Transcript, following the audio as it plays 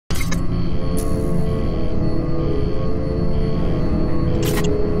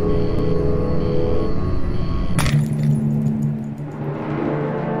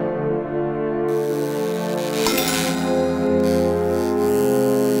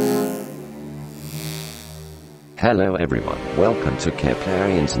Hello everyone, welcome to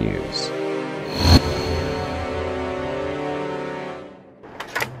Keplerians News.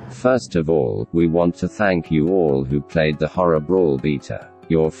 First of all, we want to thank you all who played the horror Brawl beta.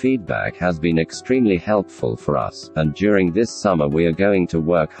 Your feedback has been extremely helpful for us, and during this summer we are going to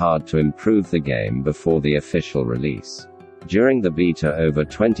work hard to improve the game before the official release. During the beta over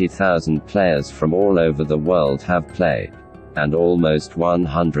 20,000 players from all over the world have played, and almost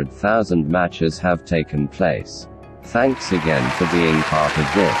 100,000 matches have taken place. Thanks again for being part of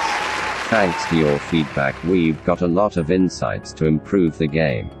this. Thanks to your feedback we've got a lot of insights to improve the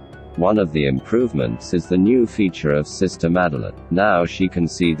game. One of the improvements is the new feature of Sister Madeline. Now she can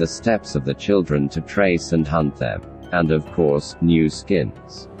see the steps of the children to trace and hunt them. And of course, new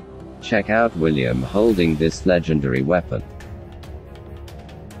skins. Check out William holding this legendary weapon.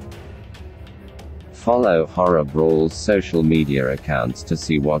 Follow Horror Brawl's social media accounts to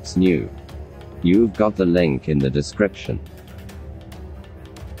see what's new. You've got the link in the description.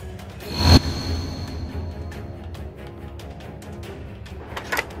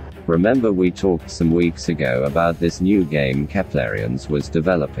 Remember we talked some weeks ago about this new game Keplerians was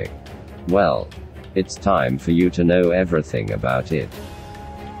developing? Well, it's time for you to know everything about it.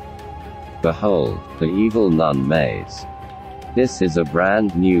 Behold, the evil Nun Maze. This is a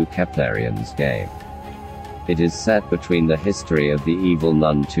brand new Keplerians game. It is set between the history of the Evil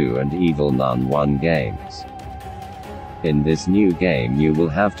Nun 2 and Evil Nun 1 games. In this new game you will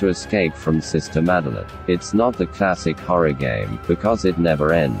have to escape from Sister Madeline. It's not the classic horror game, because it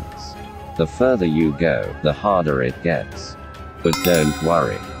never ends. The further you go, the harder it gets. But don't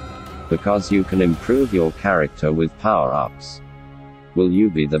worry, because you can improve your character with power-ups. Will you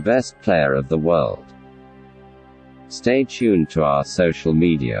be the best player of the world? Stay tuned to our social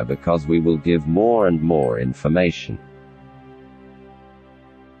media because we will give more and more information.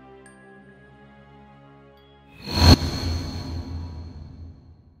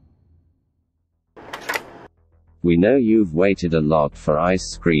 We know you've waited a lot for Ice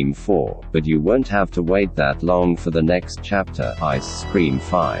Scream 4, but you won't have to wait that long for the next chapter, Ice Scream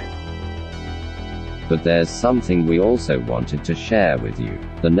 5. But there's something we also wanted to share with you.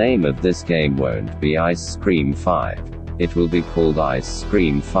 The name of this game won't be Ice Scream 5. It will be called Ice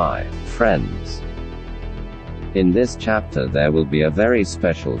Scream 5, Friends. In this chapter there will be a very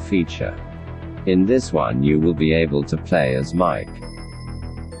special feature. In this one you will be able to play as Mike.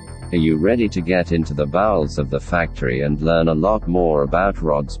 Are you ready to get into the bowels of the factory and learn a lot more about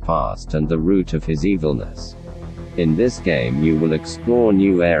Rod's past and the root of his evilness? In this game you will explore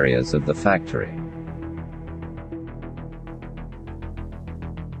new areas of the factory.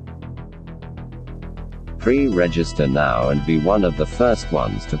 Pre-register now and be one of the first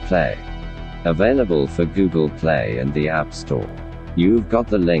ones to play. Available for Google Play and the App Store. You've got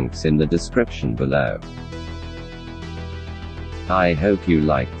the links in the description below. I hope you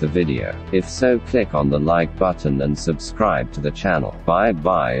liked the video. If so, click on the like button and subscribe to the channel. Bye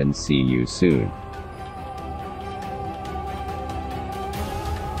bye and see you soon.